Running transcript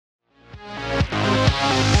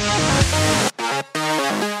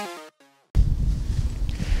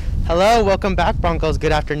Hello, welcome back, Broncos.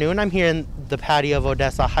 Good afternoon. I'm here in the patio of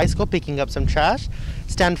Odessa High School picking up some trash.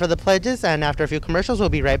 Stand for the pledges, and after a few commercials, we'll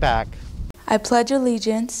be right back. I pledge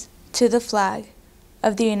allegiance to the flag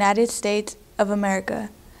of the United States of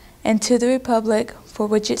America and to the republic for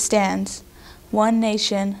which it stands, one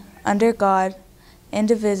nation, under God,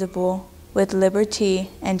 indivisible, with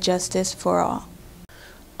liberty and justice for all.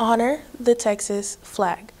 Honor the Texas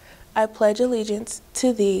flag. I pledge allegiance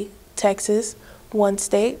to thee, Texas, one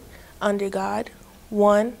state, under God,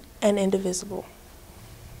 one and indivisible.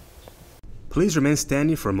 Please remain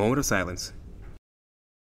standing for a moment of silence.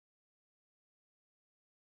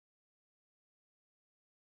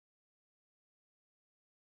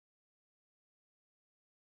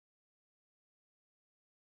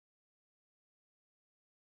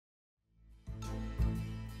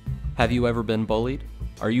 Have you ever been bullied?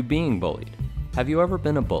 Are you being bullied? Have you ever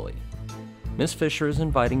been a bully? Ms. Fisher is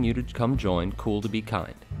inviting you to come join Cool to Be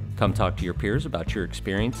Kind. Come talk to your peers about your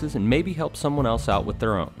experiences and maybe help someone else out with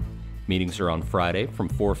their own. Meetings are on Friday from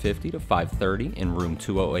 4:50 to 5:30 in room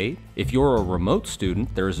 208. If you're a remote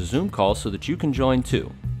student, there is a Zoom call so that you can join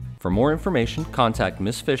too. For more information, contact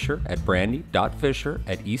Ms. Fisher at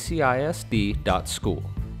brandy.fisher@ecisd.school.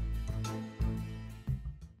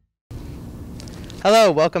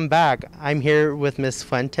 Hello, welcome back. I'm here with Ms.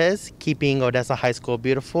 Fuentes, keeping Odessa High School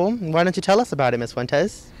beautiful. Why don't you tell us about it, Ms.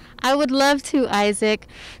 Fuentes? I would love to, Isaac.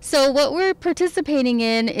 So what we're participating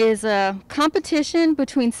in is a competition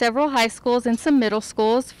between several high schools and some middle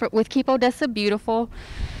schools with Keep Odessa Beautiful.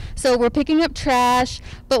 So we're picking up trash,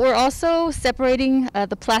 but we're also separating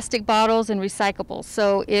the plastic bottles and recyclables.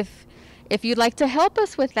 So if you'd like to help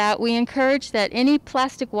us with that, we encourage that any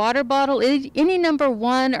plastic water bottle, any number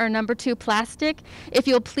 1 or number 2 plastic, if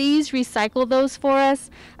you'll please recycle those for us,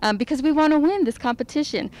 because we want to win this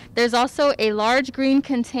competition. There's also a large green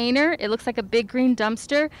container. It looks like a big green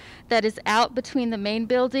dumpster that is out between the main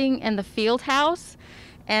building and the field house.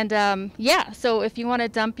 And so if you want to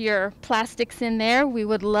dump your plastics in there, we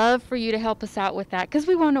would love for you to help us out with that because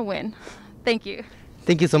we want to win. Thank you.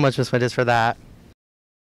 Thank you so much, Ms. Fuentes, for that.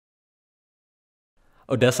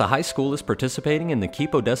 Odessa High School is participating in the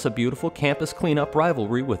Keep Odessa Beautiful campus cleanup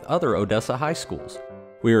rivalry with other Odessa high schools.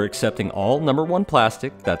 We are accepting all number 1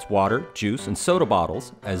 plastic, that's water, juice, and soda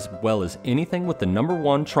bottles, as well as anything with the number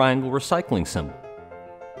 1 triangle recycling symbol.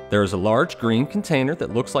 There is a large green container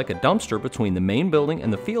that looks like a dumpster between the main building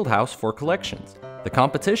and the field house for collections. The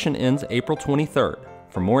competition ends April 23rd.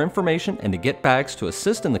 For more information and to get bags to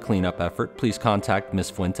assist in the cleanup effort, please contact Ms.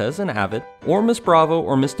 Fuentes and Avid, or Ms. Bravo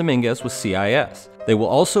or Ms. Dominguez with CIS. They will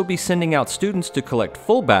also be sending out students to collect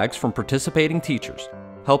full bags from participating teachers.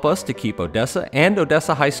 Help us to keep Odessa and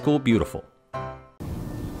Odessa High School beautiful.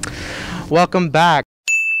 Welcome back.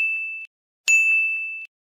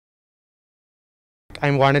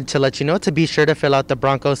 I wanted to let you know to be sure to fill out the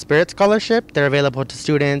Bronco Spirit Scholarship. They're available to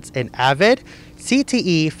students in Avid,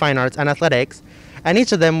 CTE, Fine Arts, and Athletics, and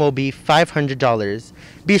each of them will be $500.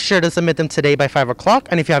 Be sure to submit them today by 5 o'clock,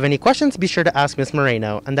 and if you have any questions, be sure to ask Ms.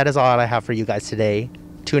 Moreno. And that is all I have for you guys today.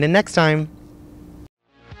 Tune in next time.